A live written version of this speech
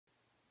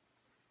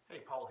Hey,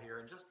 Paul here,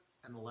 and just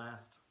in the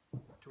last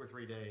 2 or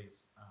 3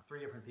 days, 3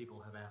 different people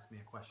have asked me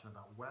a question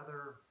about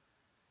whether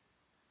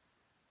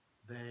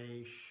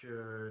they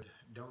should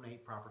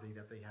donate property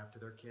that they have to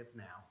their kids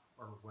now,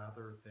 or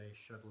whether they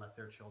should let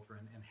their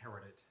children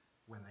inherit it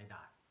when they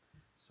die.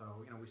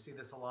 So, we see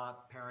this a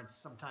lot. Parents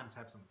sometimes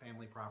have some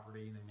family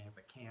property, they may have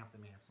a camp, they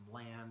may have some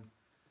land.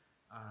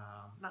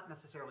 Not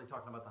necessarily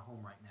talking about the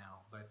home right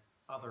now, but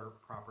other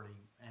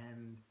property.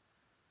 And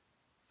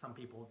some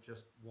people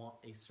just want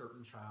a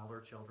certain child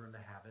or children to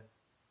have it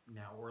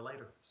now or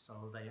later.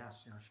 So they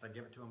ask, should I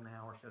give it to them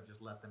now or should I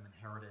just let them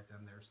inherit it?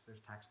 And there's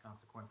tax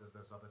consequences,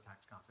 there's other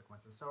tax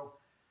consequences. So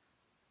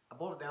I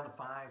boiled it down to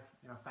five,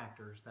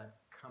 factors that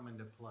come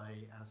into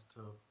play as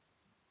to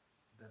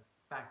that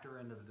factor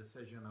into the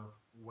decision of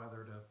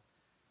whether to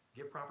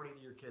give property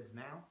to your kids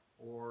now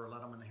or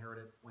let them inherit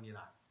it when you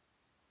die.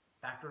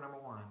 Factor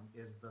number one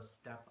is the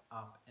step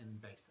up in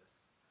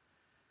basis.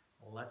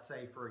 Let's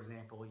say, for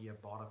example, you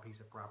bought a piece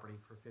of property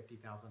for $50,000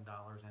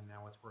 and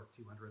now it's worth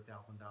 $200,000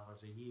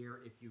 a year.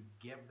 If you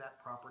give that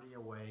property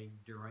away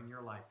during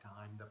your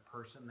lifetime, the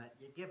person that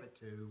you give it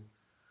to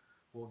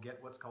will get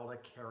what's called a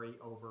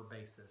carryover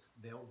basis.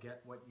 They'll get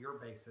what your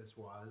basis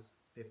was,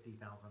 $50,000.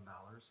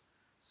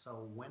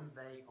 So when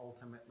they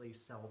ultimately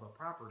sell the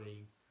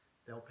property,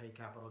 they'll pay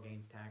capital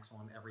gains tax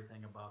on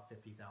everything above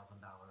 $50,000.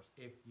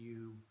 If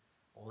you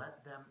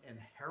let them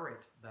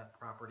inherit that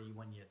property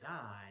when you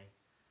die,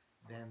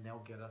 then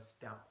they'll get a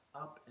step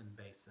up in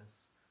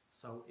basis.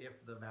 So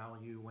if the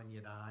value when you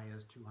die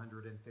is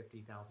 $250,000,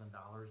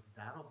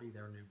 that'll be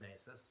their new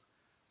basis.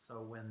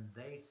 So when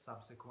they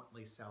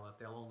subsequently sell it,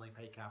 they'll only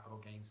pay capital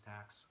gains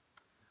tax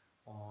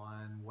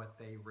on what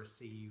they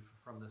receive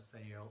from the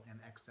sale in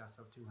excess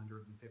of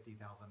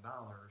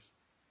 $250,000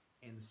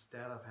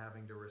 instead of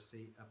having to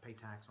pay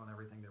tax on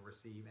everything they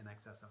receive in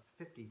excess of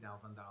 $50,000,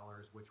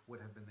 which would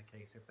have been the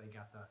case if they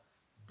got the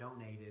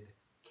donated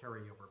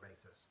carryover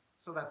basis.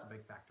 So that's a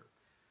big factor.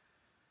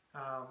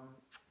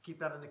 Keep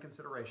that into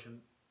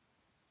consideration.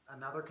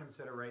 Another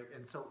consideration,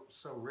 and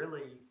so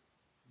really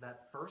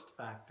that first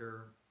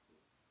factor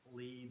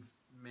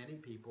leads many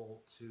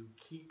people to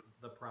keep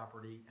the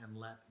property and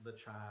let the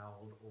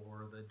child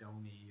or the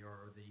donee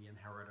or the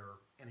inheritor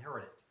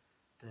inherit it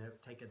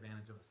to take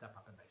advantage of the step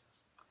up in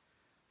basis.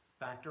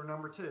 Factor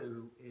number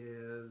two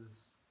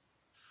is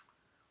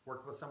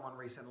worked with someone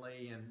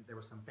recently and there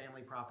was some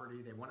family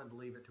property. They wanted to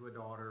leave it to a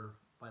daughter,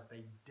 but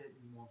they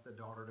didn't want the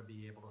daughter to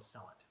be able to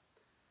sell it.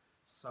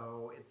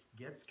 So it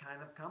gets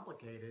kind of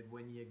complicated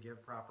when you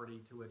give property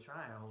to a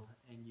child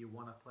and you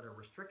want to put a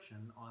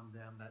restriction on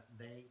them that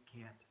they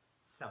can't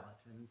sell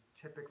it. And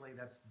typically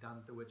that's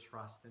done through a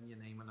trust and you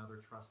name another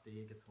trustee,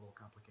 it gets a little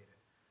complicated.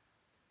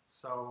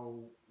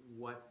 So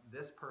what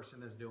this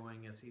person is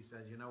doing is he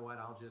says, you know what,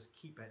 I'll just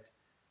keep it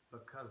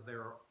because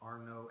there are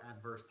no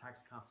adverse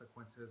tax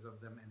consequences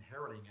of them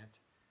inheriting it.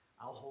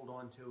 I'll hold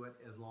on to it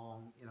as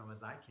long,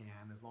 as I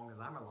can, as long as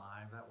I'm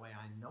alive. That way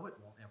I know it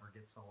won't ever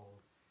get sold.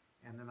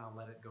 And then I'll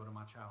let it go to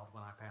my child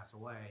when I pass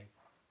away.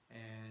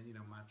 And,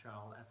 my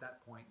child at that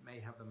point may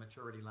have the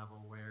maturity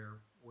level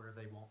where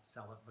they won't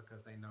sell it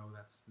because they know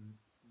that's,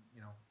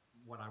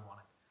 what I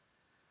wanted.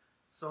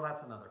 So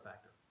that's another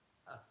factor.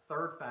 A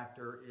third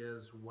factor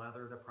is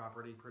whether the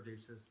property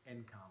produces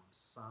income.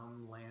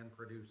 Some land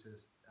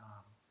produces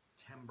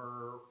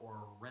timber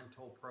or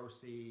rental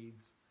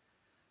proceeds.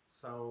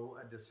 So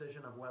a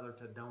decision of whether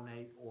to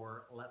donate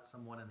or let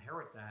someone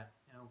inherit that,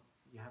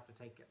 you have to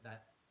take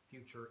that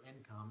future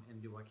income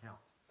into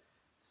account.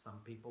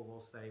 Some people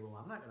will say,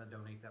 well, I'm not going to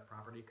donate that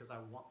property because I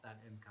want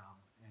that income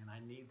and I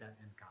need that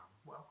income.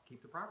 Well,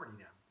 keep the property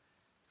then.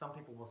 Some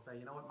people will say,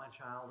 you know what, my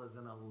child is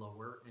in a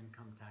lower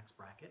income tax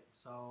bracket,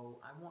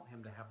 so I want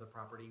him to have the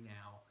property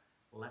now.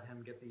 Let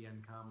him get the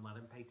income, let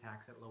him pay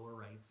tax at lower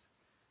rates.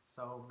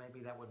 So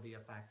maybe that would be a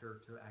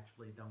factor to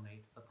actually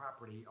donate the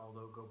property,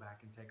 although go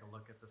back and take a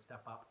look at the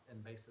step up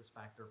in basis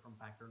factor from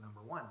factor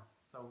number one.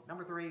 So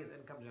number three is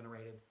income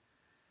generated.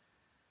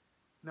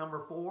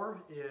 Number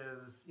four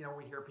is,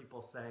 we hear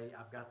people say,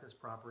 I've got this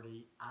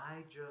property,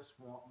 I just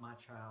want my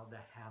child to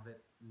have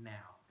it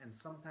now. And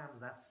sometimes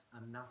that's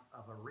enough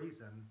of a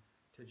reason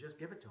to just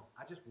give it to them.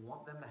 I just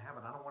want them to have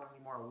it. I don't want it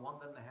anymore. I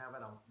want them to have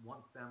it. I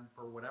want them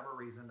for whatever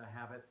reason to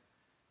have it.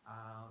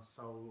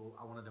 So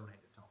I want to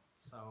donate it to them.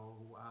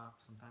 So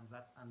sometimes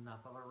that's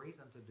enough of a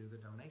reason to do the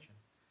donation.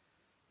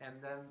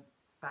 And then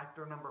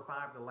factor number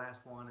five, the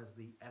last one, is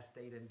the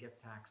estate and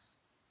gift tax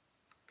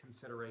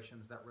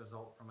considerations that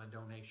result from a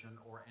donation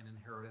or an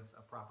inheritance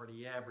of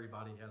property.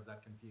 Everybody has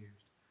that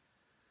confused.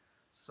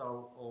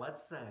 So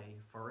let's say,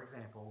 for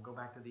example, go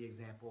back to the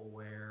example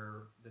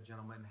where the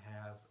gentleman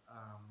has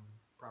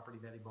property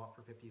that he bought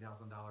for $50,000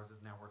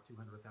 is now worth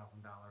 $200,000.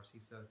 He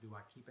says, do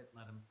I keep it,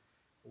 let him,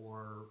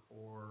 or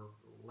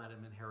let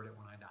him inherit it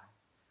when I die?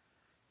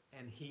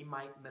 And he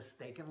might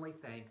mistakenly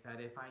think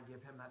that if I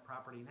give him that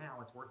property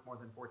now, it's worth more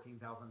than $14,000,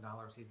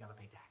 he's got to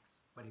pay tax,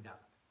 but he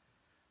doesn't.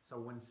 So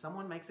when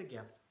someone makes a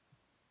gift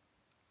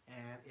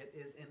and it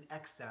is in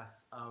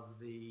excess of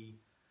the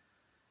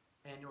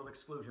annual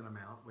exclusion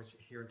amount, which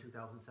here in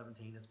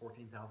 2017 is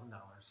 $14,000.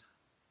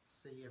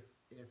 See,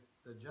 if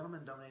the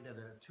gentleman donated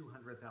a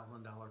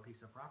 $200,000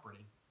 piece of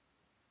property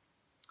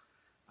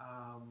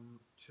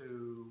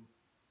to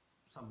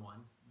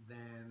someone,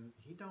 then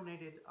he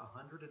donated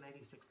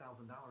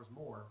 $186,000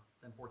 more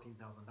than $14,000.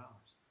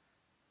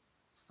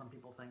 Some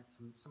people think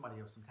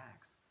somebody owes some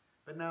tax,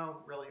 but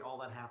no, really all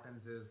that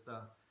happens is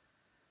the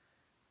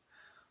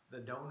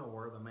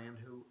donor, the man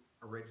who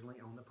originally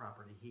owned the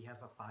property, he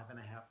has a $5.5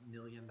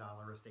 million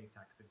estate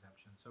tax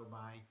exemption. So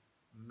by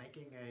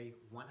making a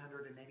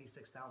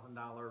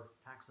 $186,000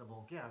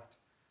 taxable gift,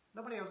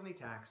 nobody owes any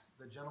tax.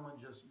 The gentleman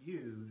just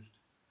used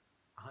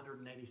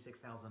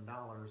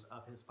 $186,000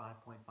 of his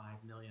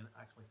 $5.5 million,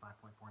 actually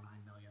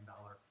 $5.49 million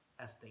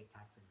estate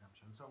tax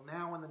exemption. So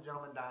now when the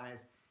gentleman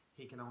dies,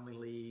 he can only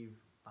leave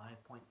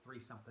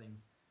 5.3 something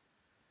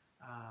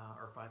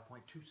or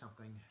 5.2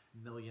 something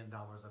million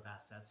dollars of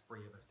assets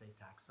free of estate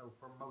tax. So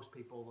for most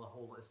people, the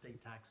whole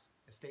estate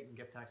and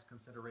gift tax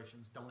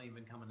considerations don't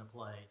even come into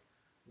play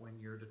when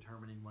you're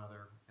determining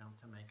whether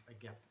to make a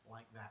gift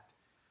like that.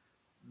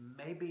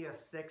 Maybe a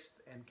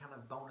sixth and kind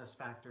of bonus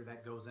factor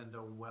that goes into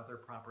whether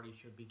property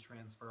should be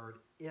transferred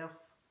if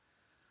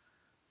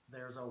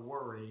there's a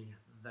worry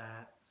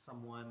that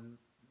someone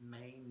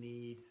may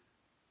need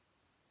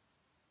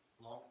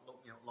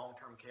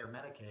long-term care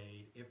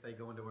Medicaid if they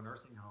go into a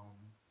nursing home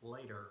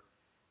later.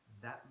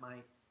 That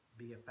might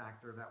be a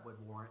factor that would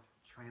warrant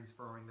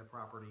transferring the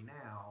property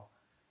now,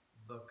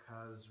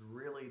 because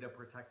really to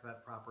protect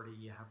that property,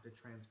 you have to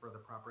transfer the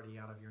property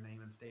out of your name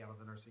and stay out of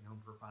the nursing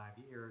home for 5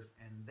 years.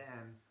 And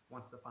then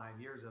once the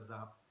 5 years is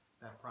up,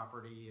 that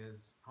property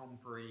is home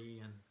free,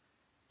 and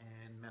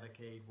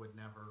Medicaid would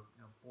never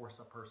force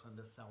a person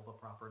to sell the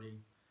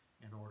property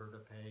in order to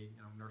pay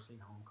nursing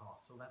home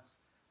costs. So that's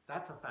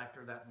a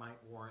factor that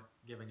might warrant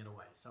giving it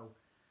away. So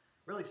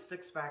really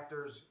 6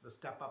 factors. The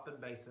step up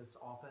in basis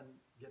often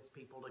gets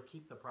people to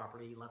keep the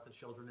property, let the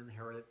children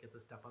inherit it, get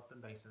the step up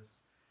in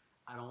basis.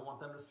 I don't want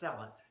them to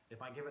sell it.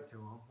 If I give it to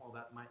them, well,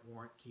 that might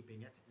warrant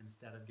keeping it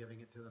instead of giving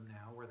it to them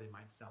now where they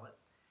might sell it.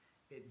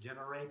 It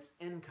generates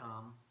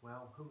income.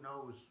 Well, who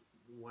knows,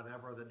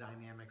 whatever the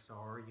dynamics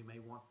are, you may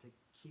want to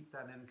keep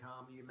that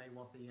income. You may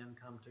want the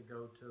income to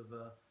go to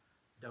the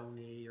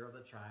donee or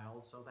the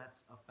child, so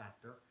that's a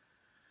factor.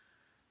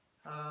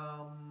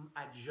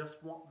 I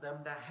just want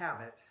them to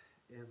have it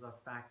is a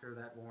factor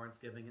that warrants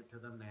giving it to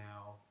them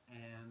now.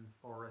 And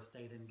for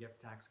estate and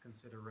gift tax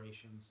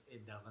considerations,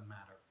 it doesn't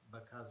matter,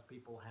 because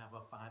people have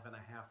a $5.5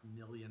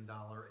 million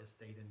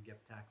estate and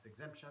gift tax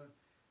exemption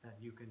that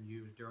you can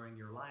use during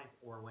your life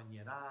or when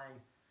you die.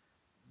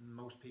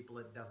 Most people,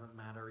 it doesn't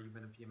matter.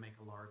 Even if you make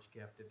a large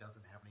gift, it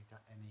doesn't have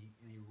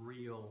any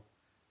real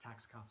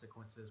tax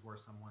consequences where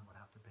someone would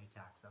have to pay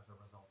tax as a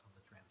result of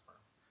the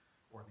transfer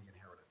or the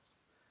inheritance.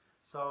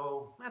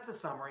 So that's a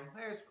summary.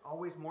 There's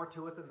always more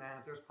to it than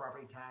that. There's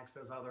property tax,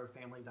 there's other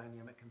family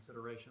dynamic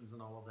considerations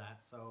and all of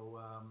that. So,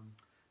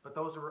 but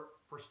those are,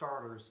 for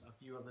starters, a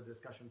few of the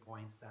discussion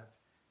points that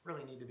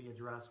really need to be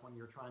addressed when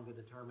you're trying to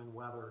determine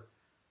whether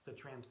to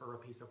transfer a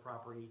piece of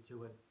property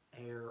to an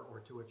heir or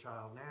to a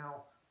child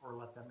now, or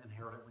let them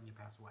inherit it when you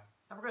pass away.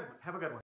 Have a good one.